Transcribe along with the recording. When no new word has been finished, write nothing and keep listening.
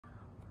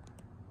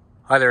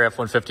Hi there,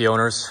 F-150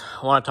 owners.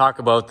 I want to talk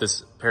about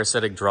this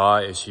parasitic draw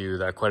issue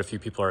that quite a few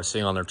people are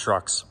seeing on their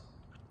trucks.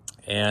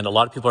 And a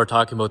lot of people are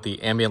talking about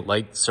the ambient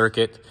light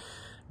circuit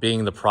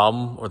being the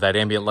problem, or that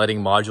ambient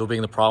lighting module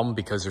being the problem,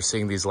 because they're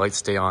seeing these lights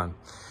stay on,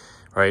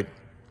 right?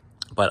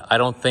 But I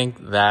don't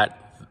think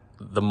that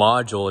the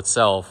module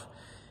itself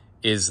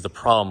is the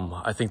problem.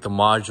 I think the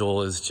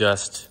module is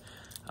just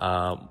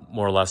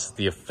more or less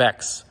the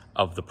effects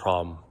of the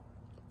problem.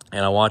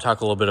 And I want to talk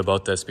a little bit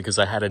about this because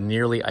I had a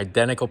nearly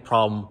identical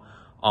problem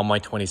on my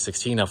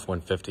 2016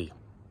 F-150.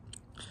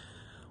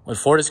 When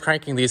Ford is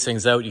cranking these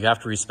things out, you have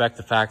to respect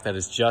the fact that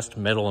it's just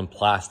metal and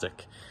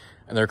plastic.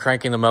 And they're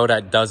cranking them out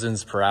at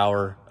dozens per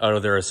hour out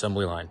of their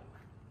assembly line.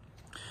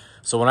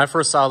 So when I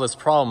first saw this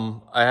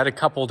problem, I had a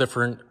couple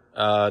different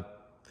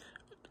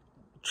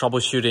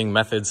troubleshooting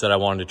methods that I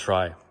wanted to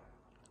try.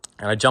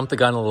 And I jumped the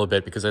gun a little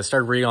bit because I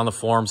started reading on the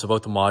forums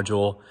about the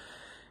module.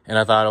 And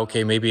I thought,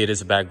 okay, maybe it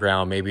is a bad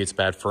ground, maybe it's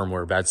bad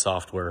firmware, bad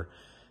software,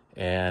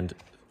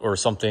 or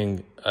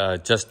something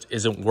just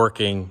isn't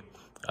working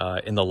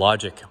in the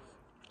logic.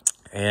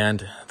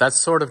 And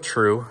that's sort of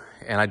true.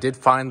 And I did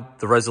find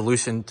the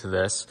resolution to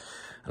this,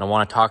 and I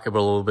want to talk about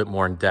it a little bit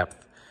more in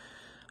depth.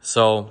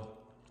 So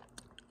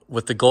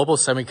with the global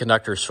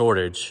semiconductor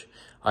shortage,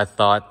 I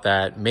thought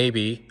that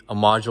maybe a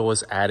module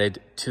was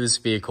added to this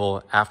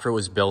vehicle after it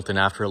was built and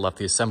after it left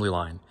the assembly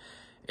line.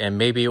 And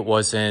maybe it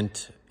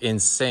wasn't in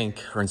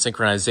sync or in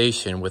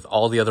synchronization with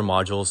all the other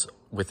modules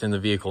within the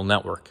vehicle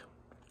network.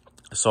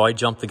 So I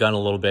jumped the gun a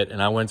little bit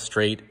and I went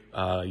straight,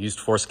 used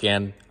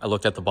ForScan. I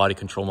looked at the body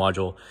control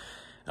module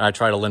and I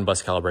tried a LIN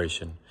bus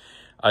calibration.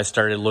 I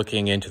started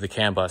looking into the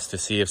CAN bus to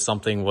see if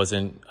something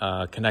wasn't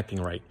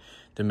connecting right,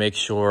 to make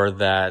sure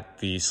that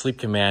the sleep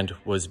command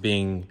was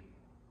being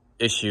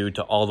issued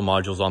to all the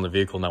modules on the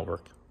vehicle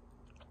network.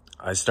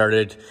 I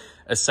started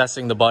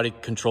assessing the body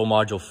control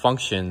module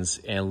functions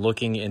and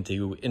looking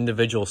into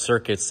individual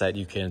circuits that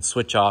you can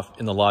switch off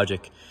in the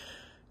logic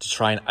to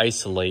try and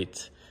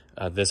isolate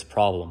this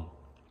problem.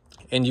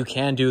 And you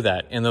can do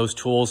that, and those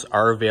tools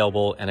are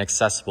available and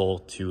accessible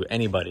to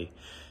anybody.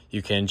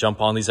 You can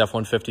jump on these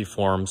F-150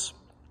 forums.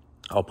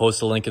 I'll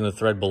post a link in the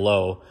thread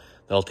below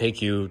that'll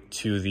take you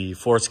to the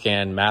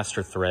ForScan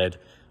master thread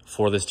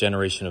for this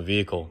generation of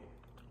vehicle.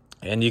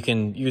 And you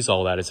can use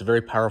all that. It's a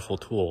very powerful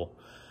tool.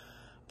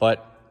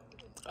 But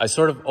I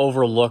sort of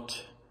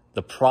overlooked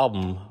the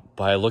problem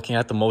by looking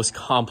at the most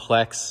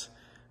complex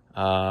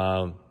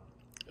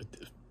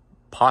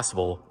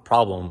possible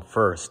problem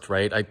first,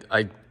 right?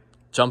 I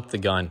jumped the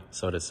gun,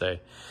 so to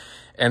say.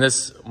 And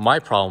my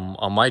problem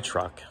on my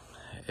truck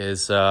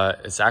is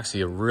it's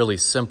actually a really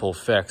simple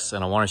fix,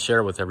 and I want to share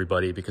it with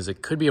everybody because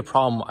it could be a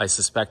problem I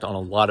suspect on a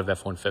lot of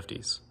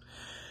F-150s.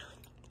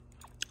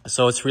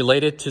 So it's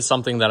related to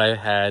something that I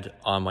had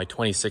on my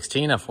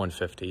 2016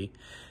 F-150,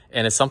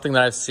 and it's something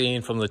that I've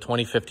seen from the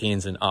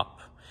 2015s and up.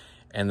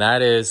 And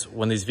that is,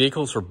 when these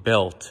vehicles were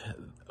built,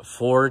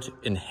 Ford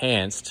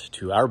enhanced,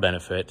 to our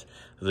benefit,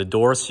 the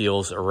door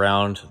seals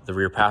around the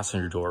rear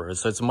passenger door.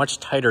 So it's a much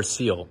tighter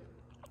seal,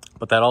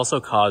 but that also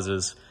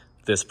causes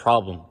this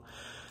problem.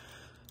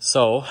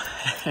 So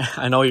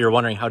I know you're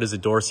wondering, how does a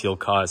door seal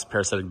cause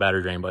parasitic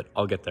battery drain, but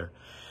I'll get there.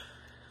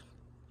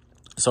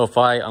 So if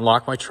I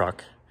unlock my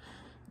truck,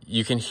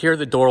 you can hear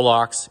the door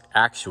locks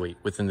actuate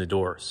within the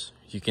doors.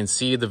 You can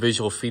see the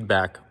visual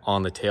feedback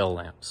on the tail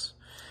lamps.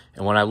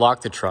 And when I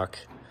lock the truck,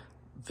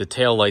 the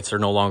tail lights are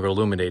no longer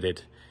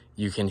illuminated.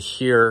 You can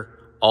hear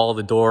all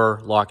the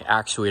door lock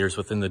actuators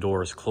within the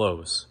doors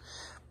close.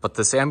 But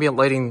this ambient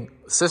lighting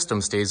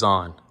system stays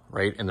on,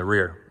 right, in the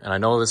rear. And I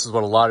know this is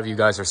what a lot of you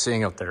guys are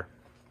seeing out there.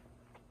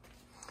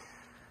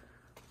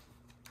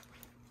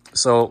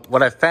 So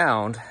what I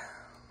found,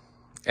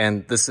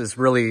 and this is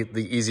really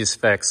the easiest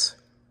fix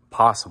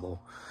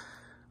possible.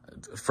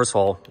 First of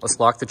all, let's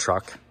lock the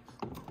truck,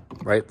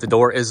 right? The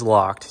door is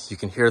locked. You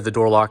can hear the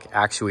door lock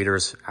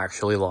actuators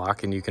actually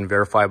lock, and you can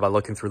verify by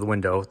looking through the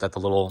window that the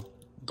little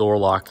door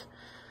lock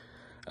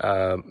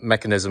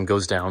mechanism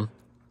goes down.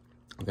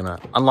 I'm gonna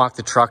unlock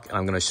the truck and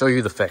I'm gonna show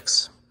you the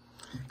fix.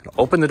 I'm gonna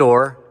open the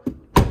door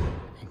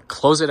and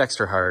close it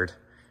extra hard,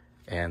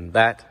 and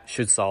that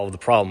should solve the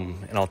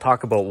problem. And I'll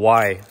talk about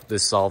why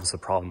this solves the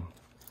problem.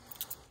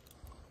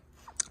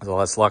 So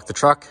let's lock the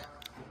truck.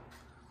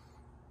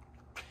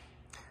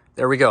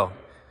 There we go.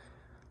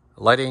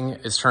 Lighting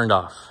is turned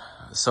off.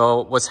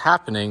 So what's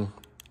happening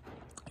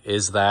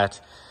is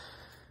that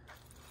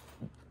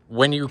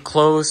when you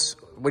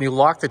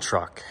lock the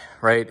truck,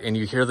 right, and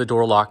you hear the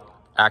door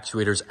lock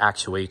actuators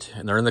actuate,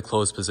 and they're in the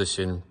closed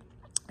position,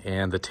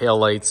 and the tail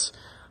lights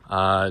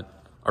are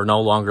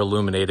no longer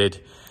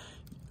illuminated,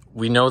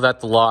 we know that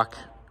the lock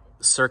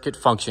circuit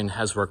function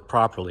has worked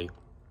properly.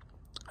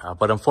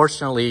 But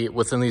unfortunately,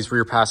 within these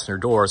rear passenger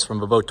doors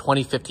from about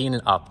 2015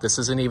 and up, this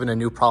isn't even a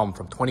new problem,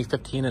 from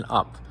 2015 and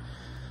up,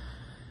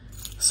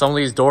 some of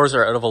these doors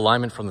are out of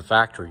alignment from the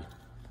factory.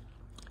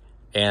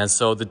 And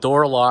so the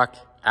door lock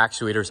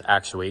actuators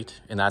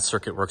actuate, and that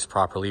circuit works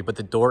properly, but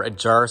the door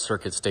ajar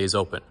circuit stays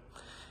open.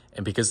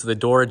 And because the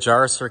door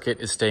ajar circuit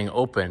is staying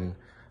open,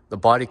 the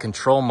body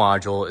control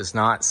module is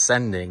not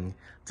sending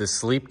the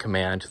sleep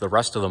command to the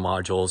rest of the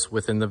modules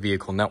within the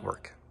vehicle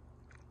network.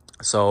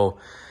 So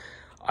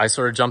I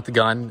sort of jumped the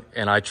gun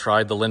and I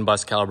tried the LIN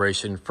bus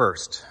calibration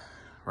first,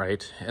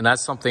 right? And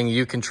that's something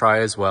you can try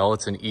as well.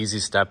 It's an easy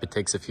step. It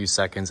takes a few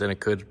seconds and it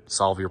could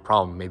solve your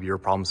problem. Maybe your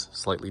problem's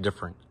slightly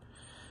different.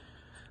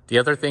 The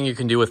other thing you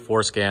can do with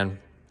ForeScan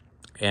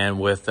and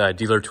with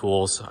dealer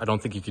tools, I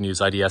don't think you can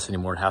use IDS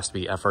anymore. It has to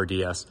be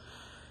FRDS.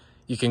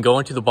 You can go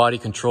into the body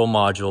control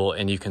module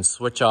and you can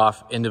switch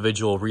off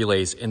individual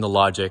relays in the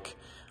logic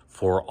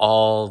for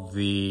all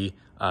the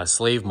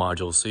slave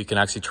modules. So you can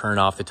actually turn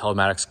off the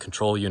telematics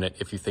control unit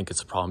if you think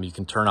it's a problem. You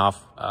can turn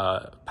off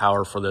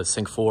power for the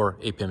Sync 4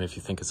 APIM if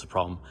you think it's a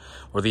problem,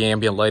 or the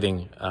ambient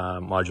lighting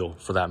module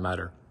for that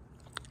matter.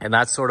 And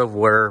that's sort of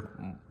where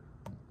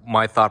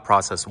my thought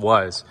process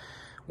was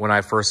when I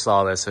first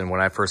saw this and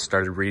when I first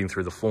started reading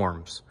through the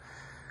forums.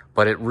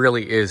 But it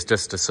really is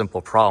just a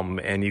simple problem.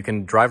 And you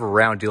can drive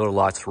around dealer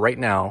lots right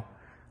now,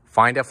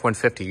 find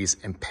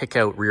F-150s and pick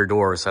out rear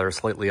doors that are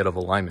slightly out of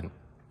alignment.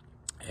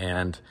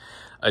 And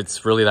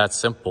it's really that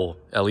simple.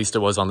 At least it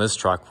was on this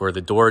truck, where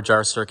the door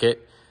ajar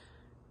circuit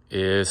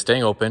is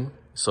staying open.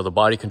 So the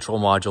body control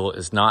module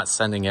is not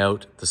sending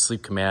out the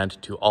sleep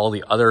command to all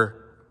the other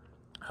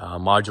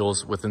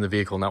modules within the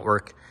vehicle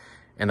network.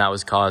 And that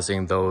was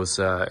causing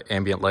those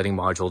ambient lighting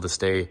module to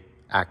stay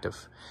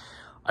active.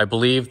 I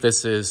believe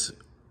this is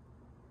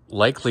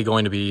likely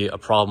going to be a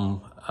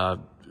problem.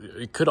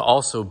 It could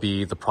also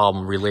be the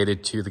problem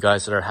related to the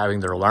guys that are having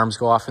their alarms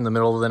go off in the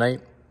middle of the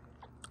night.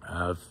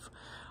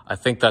 I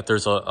think that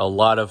there's a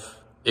lot of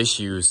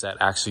issues that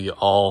actually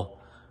all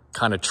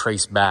kind of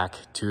trace back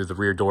to the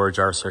rear door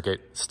ajar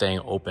circuit staying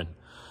open.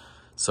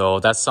 So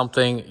that's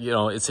something, you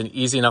know, it's an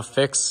easy enough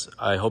fix.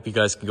 I hope you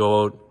guys can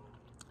go out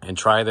and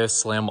try this,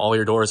 slam all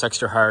your doors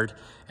extra hard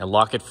and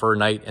lock it for a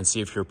night and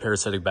see if your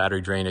parasitic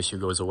battery drain issue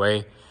goes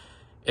away.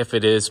 If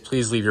it is,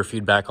 please leave your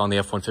feedback on the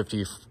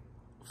F-150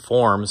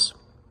 forums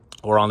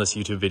or on this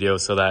YouTube video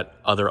so that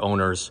other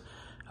owners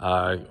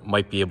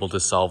might be able to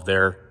solve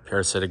their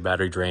parasitic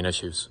battery drain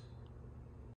issues.